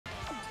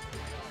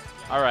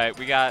All right,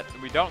 we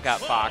don't got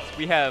Fox.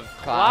 We have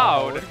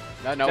Cloud.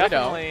 No, we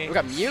don't. We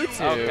got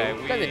Mewtwo. Okay,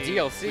 we got the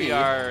DLC. We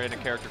are in a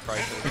character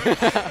crisis.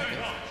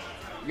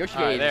 Yoshi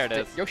there it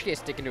is. Yoshi is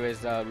sticking to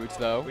his roots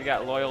though. We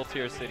got loyal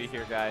tier city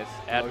here, guys.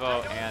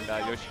 Advo and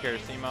Yoshi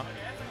Kirishima.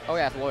 Oh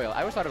yeah, it's loyal. I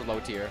always thought it was low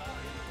tier.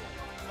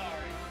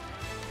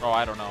 Oh,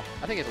 I don't know.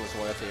 I think it was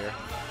loyal tier.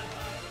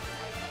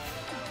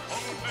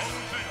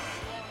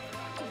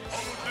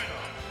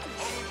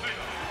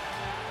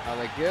 Are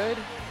they good?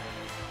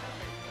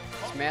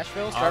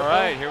 Smashville, Startville? All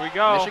right, here we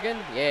go. Michigan?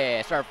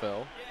 Yeah,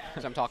 Startville. That's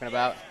what I'm talking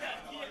about.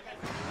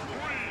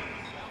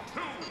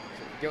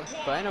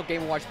 But I know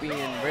Game & Watch being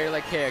very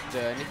like character,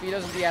 and if he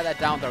doesn't have that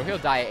down throw, he'll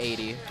die at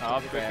 80.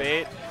 Oh, good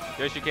bait.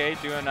 Yoshi K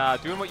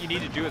doing what you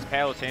need to do as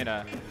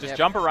Palutena. Just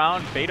jump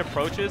around, bait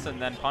approaches, and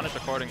then punish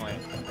accordingly.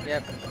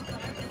 Yep.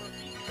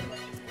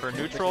 For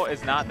neutral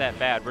is not that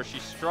bad. Where she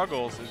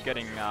struggles is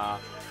getting,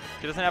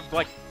 she doesn't have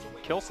like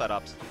kill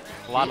setups.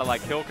 A lot of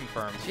like kill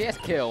confirms. She has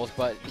kills,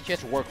 but she has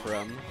to work for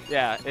him.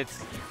 Yeah,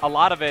 it's a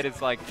lot of it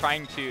is like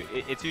trying to.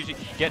 It's usually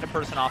getting a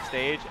person off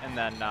stage and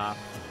then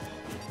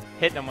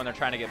hitting them when they're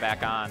trying to get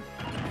back on.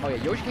 Oh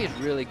yeah, Yoshi K is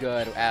really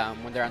good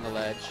when they're on the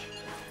ledge,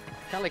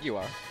 kind of like you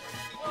are.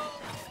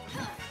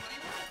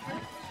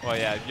 Well,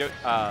 yeah,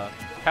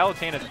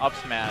 Palutena's up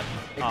smash.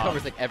 It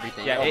covers like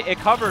everything. Yeah, it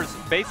covers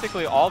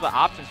basically all the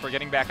options for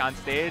getting back on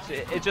stage.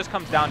 It just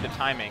comes down to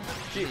timing.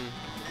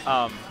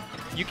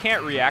 You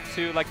can't react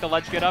to like the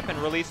ledge get up and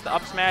release the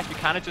up smash. You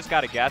kind of just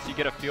got to guess. You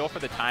get a feel for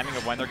the timing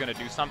of when they're going to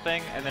do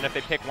something, and then if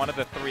they pick one of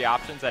the 3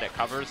 options that it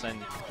covers,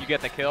 and you get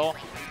the kill.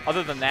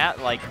 Other than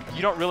that, like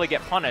you don't really get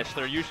punished.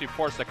 They're usually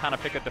forced to kind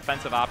of pick a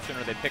defensive option,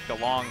 or they pick the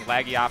long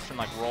laggy option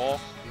like roll.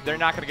 They're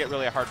not going to get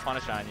really a hard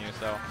punish on you.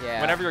 So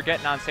whenever you're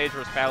getting on stage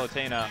versus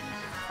Palutena,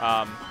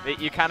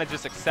 you kind of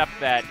just accept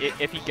that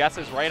if he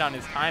guesses right on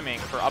his timing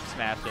for up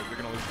smash, that you're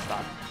going to lose the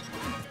stock.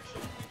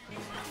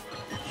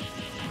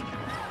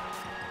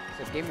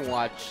 Game &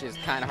 Watch is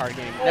kind of hard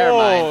game. Never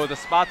mind. Oh, the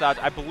spot dodge.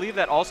 I believe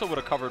that also would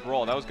have covered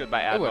roll. That was good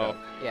by Advo.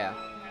 Yeah.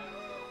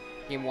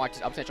 Game &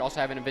 Watch's up smash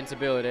also have an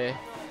invincibility. It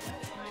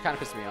kind of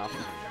pissed me off.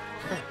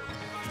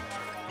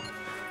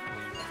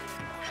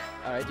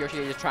 All right, Yoshi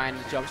is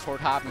trying to jump toward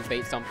hop and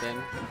bait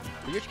something.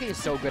 But Yoshi is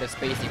so good at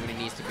spacing when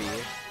he needs to be.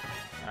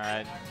 All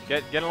right,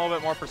 get a little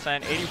bit more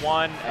percent.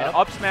 81, and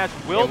up smash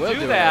will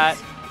do that.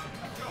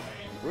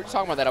 We're just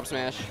talking about that up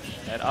smash.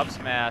 That up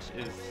smash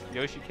is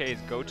Yoshi K's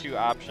go-to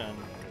option.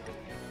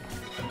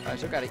 Alright,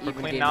 so got to even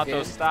cleaning out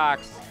those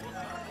stocks.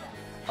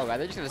 Oh god,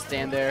 they're just gonna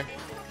stand there.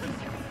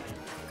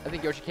 I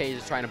think Yoshi K is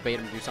just trying to bait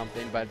him to do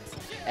something, but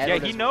yeah,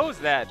 he knows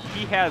that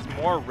he has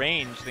more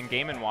range than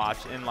Game &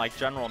 Watch in like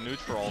general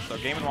neutral. So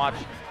Game & Watch,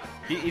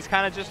 he's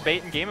kind of just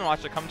baiting Game &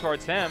 Watch to come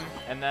towards him,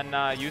 and then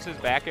use his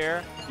back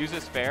air, use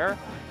his fair,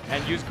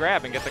 and use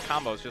grab and get the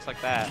combos just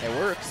like that. It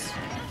works.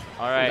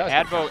 All right,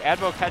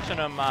 Advo catching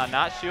him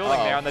not shielding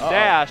there on the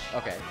dash.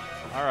 Okay.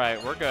 All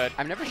right, we're good.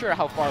 I'm never sure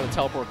how far the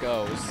teleport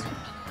goes.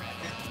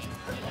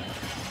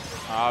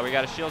 We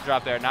got a shield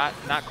drop there. Not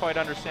quite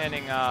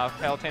understanding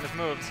Palutena's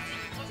moves.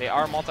 They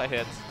are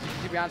multi-hits.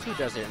 To be honest, who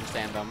doesn't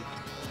understand them?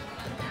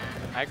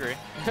 I agree.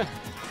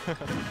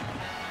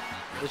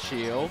 The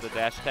shield. The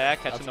dash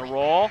attack, catching the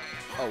roll.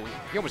 Oh,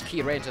 he almost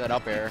keyed right into that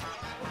up air.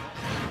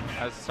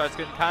 As it starts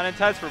getting kind of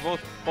intense for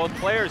both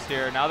players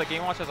here. Now that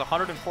Game & Watch has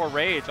 104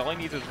 rage, all he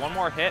needs is one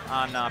more hit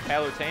on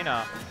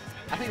Palutena.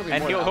 I think it'll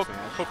be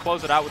he'll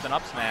close it out with an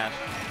up smash.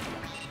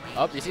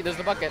 Oh, you see, there's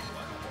the bucket.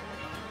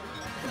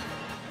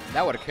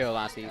 That would have killed,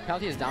 honestly.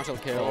 Palutena's down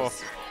tilt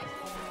kills.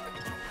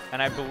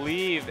 And I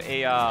believe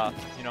an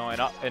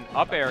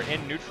up air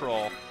in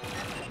neutral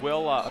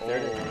will. There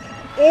it is.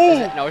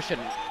 Oh! No, it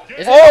shouldn't.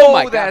 Oh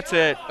my God. That's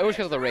it. It was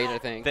because of the rage, I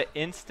think. The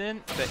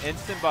instant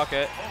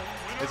bucket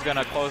is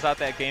gonna close out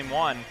that game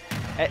 1.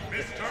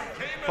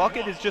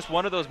 Bucket is just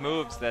one of those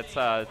moves that's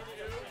I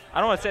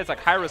don't want to say it's like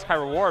high risk, high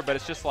reward, but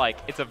it's just like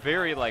it's a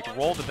very like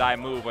roll the die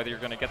move whether you're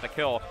gonna get the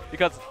kill,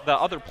 because the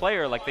other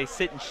player, like, they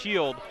sit and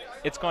shield.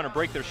 It's going to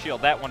break their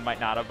shield. That one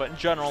might not have, but in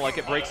general, like,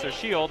 it breaks their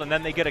shield, and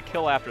then they get a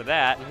kill after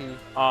that.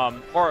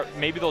 Or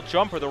maybe they'll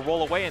jump or they'll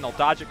roll away and they'll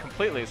dodge it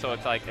completely. So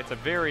it's like, it's a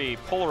very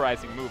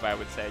polarizing move, I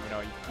would say. You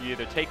know, you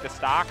either take the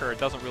stock or it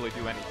doesn't really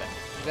do anything.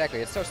 Exactly.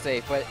 It's so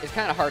safe, but it's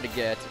kind of hard to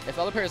get. If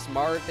the other player's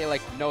smart, they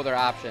like know their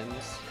options.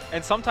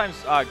 And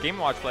sometimes Game &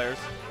 Watch players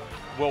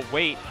will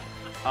wait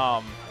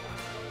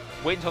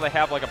until they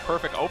have like a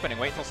perfect opening.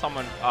 Wait until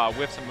someone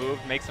whiffs a move,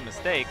 makes a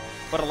mistake.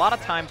 But a lot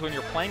of times when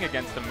you're playing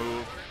against a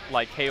move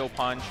like KO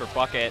Punch or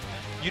Bucket,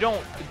 you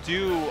don't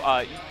do,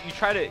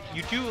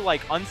 you do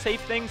like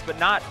unsafe things, but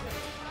not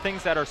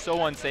things that are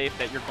so unsafe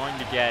that you're going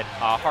to get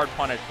hard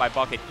punished by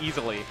Bucket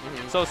easily.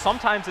 So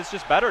sometimes it's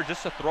just better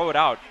just to throw it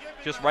out,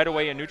 just right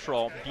away in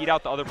neutral, beat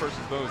out the other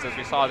person's moves. As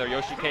we saw there,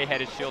 Yoshi K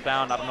had his shield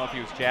down. I don't know if he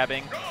was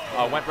jabbing,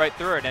 went right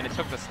through it, and it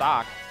took the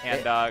stock.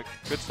 And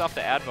good stuff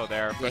to Advo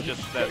there for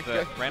just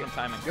the random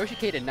timing. Yoshi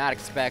K did not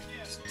expect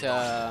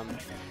to,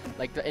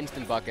 like the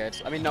instant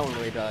buckets. I mean, no one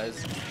really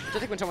does.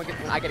 Just like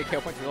when I get a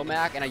kill point to Lil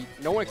Mac, and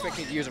no one expects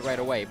me to use it right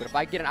away. But if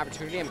I get an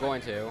opportunity, I'm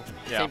going to.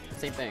 Yeah.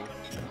 Same thing.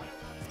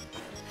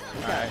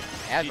 All right,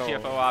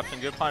 GTFO option.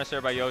 Good punish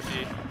there by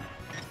Yoshi.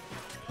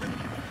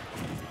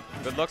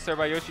 Good looks there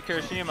by Yoshi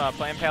Kirishima,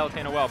 playing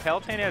Palutena well.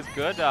 Palutena has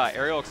good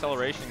aerial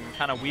acceleration, can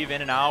kind of weave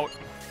in and out.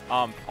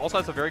 Also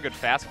has a very good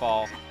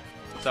fastball.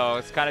 So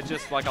it's kind of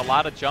just like a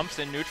lot of jumps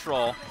in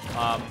neutral.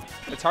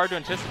 It's hard to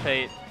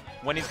anticipate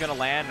when he's going to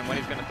land and when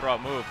he's going to throw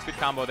out moves. Good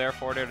combo there,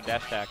 forward air to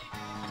dash attack.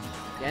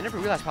 Yeah, I never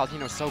realized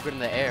Palutena was so good in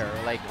the air.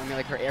 Like, I mean,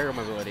 like her aerial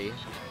mobility.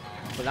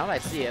 But now that I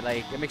see it,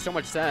 like, it makes so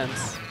much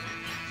sense.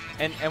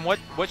 And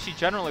what she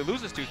generally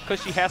loses to,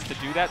 because she has to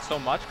do that so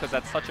much, because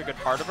that's such a good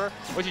part of her,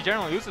 what she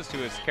generally loses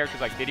to is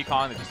characters like Diddy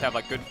Kong that just have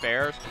like good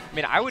fairs. I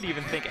mean, I would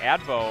even think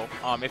Advo,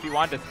 if you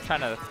wanted to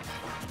kind of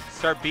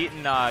start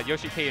beating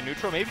Yoshi K in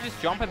neutral, maybe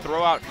just jump and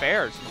throw out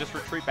fairs and just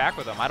retreat back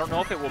with them. I don't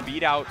know if it will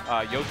beat out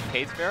Yoshi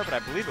K's fair, but I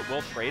believe it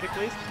will trade at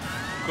least.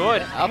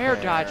 Good air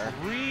dodge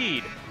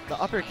read.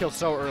 The upper kills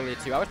so early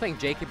too. I was playing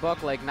Jakey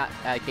Buck, like not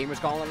Gamers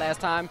Calling it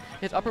last time.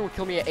 His upper would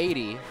kill me at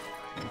 80.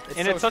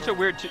 It's such a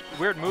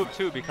weird move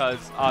too,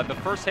 because the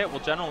first hit will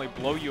generally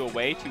blow you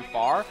away too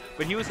far,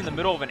 but he was in the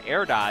middle of an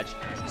air dodge,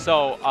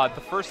 so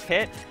the first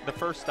hit, the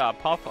first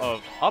puff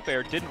of up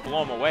air didn't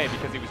blow him away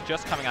because he was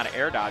just coming out of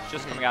air dodge,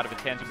 just coming out of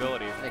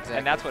intangibility. Exactly.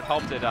 And that's what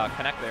helped it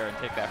connect there and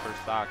take that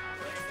first stock.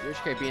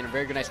 Yoshi being a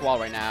very good nice wall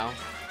right now.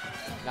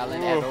 Not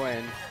letting Advo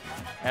in.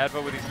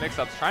 Advo with these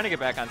mix-ups, trying to get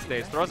back on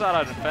stage, throws out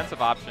a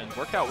defensive option.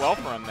 Worked out well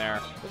for him there.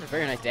 Those are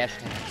very nice dash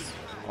attacks.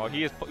 Well,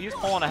 he's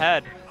pulling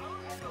ahead.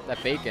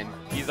 That bacon.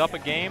 He's up a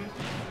game.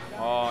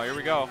 Oh, here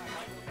we go. All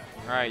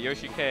right,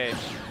 Yoshi K.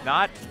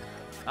 Not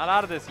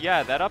out of this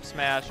yet. That up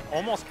smash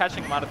almost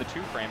catching him out of the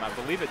 2-frame. I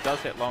believe it does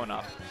hit low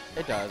enough.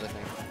 It does, I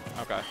think.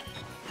 Okay.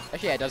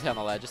 Actually, yeah, it does hit on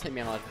the ledge. Just hit me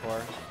on the ledge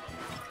before.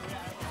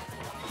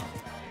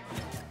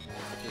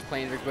 Just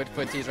playing good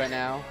footsies right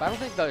now. But I don't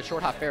think the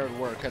short hop fair would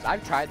work, because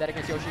I've tried that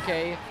against Yoshi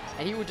K,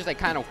 and he would just like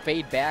kind of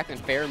fade back and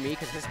fair me,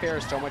 because his fair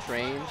is so much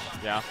range.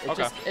 Yeah,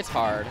 It's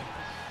hard.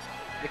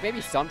 Like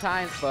maybe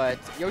sometimes, but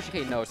Yoshi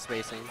K knows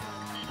spacing.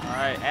 All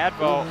right,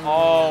 Advo.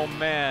 Oh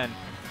man,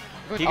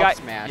 he got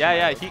smash.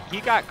 Yeah. He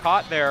got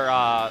caught there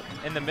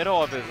in the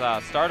middle of his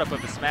startup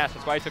of his smash.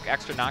 That's why he took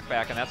extra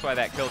knockback, and that's why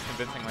that kills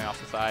convincingly off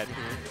the side.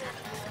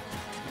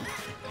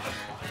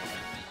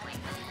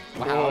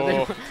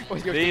 Wow.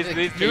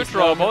 These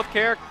neutral,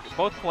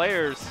 both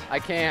players. I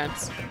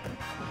can't.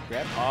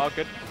 Grab. Oh,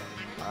 good.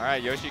 All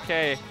right, Yoshi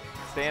K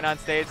staying on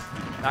stage,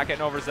 not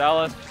getting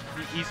overzealous.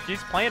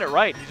 He's playing it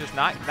right. He's just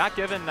not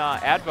giving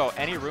Advo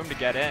any room to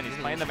get in. He's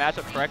playing the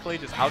matchup correctly,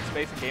 just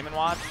outspacing Game &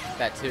 Watch.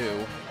 That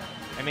too.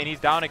 I mean, he's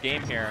down a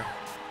game here.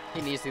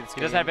 He needs to.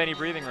 He doesn't have any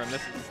breathing room.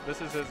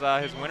 This is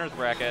his winner's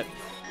bracket.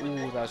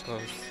 Ooh, that was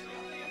close.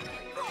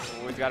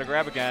 Oh, he's got to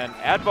grab again.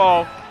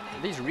 Advo.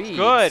 These reads.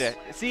 Good.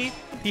 See,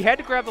 he had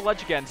to grab the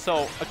ledge again.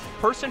 So a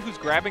person who's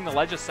grabbing the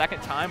ledge a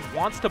second time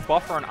wants to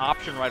buffer an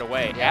option right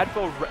away. Yeah.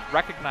 Advo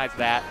recognized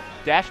that.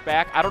 Dash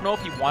back. I don't know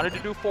if he wanted to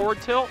do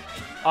forward tilt,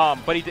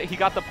 but he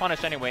got the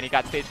punish anyway, and he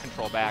got stage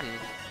control back.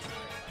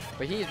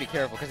 But he needs to be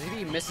careful, because if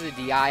he misses a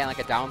DI on like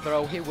a down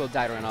throw, he will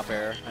die to an up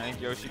air. I think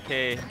Yoshi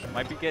K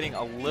might be getting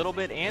a little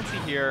bit antsy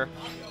here.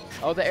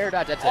 Oh, the air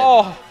dodge, that's it.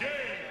 Oh!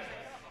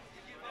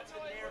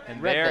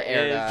 And Read there the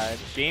air is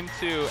dodge. game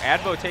 2.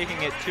 Advo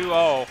taking it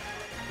 2-0.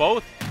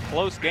 Both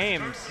close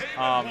games.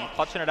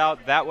 Clutching it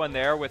out, that one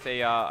there with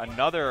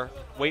another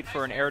wait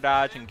for an air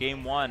dodge, and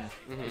game 1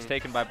 is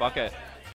taken by Bucket.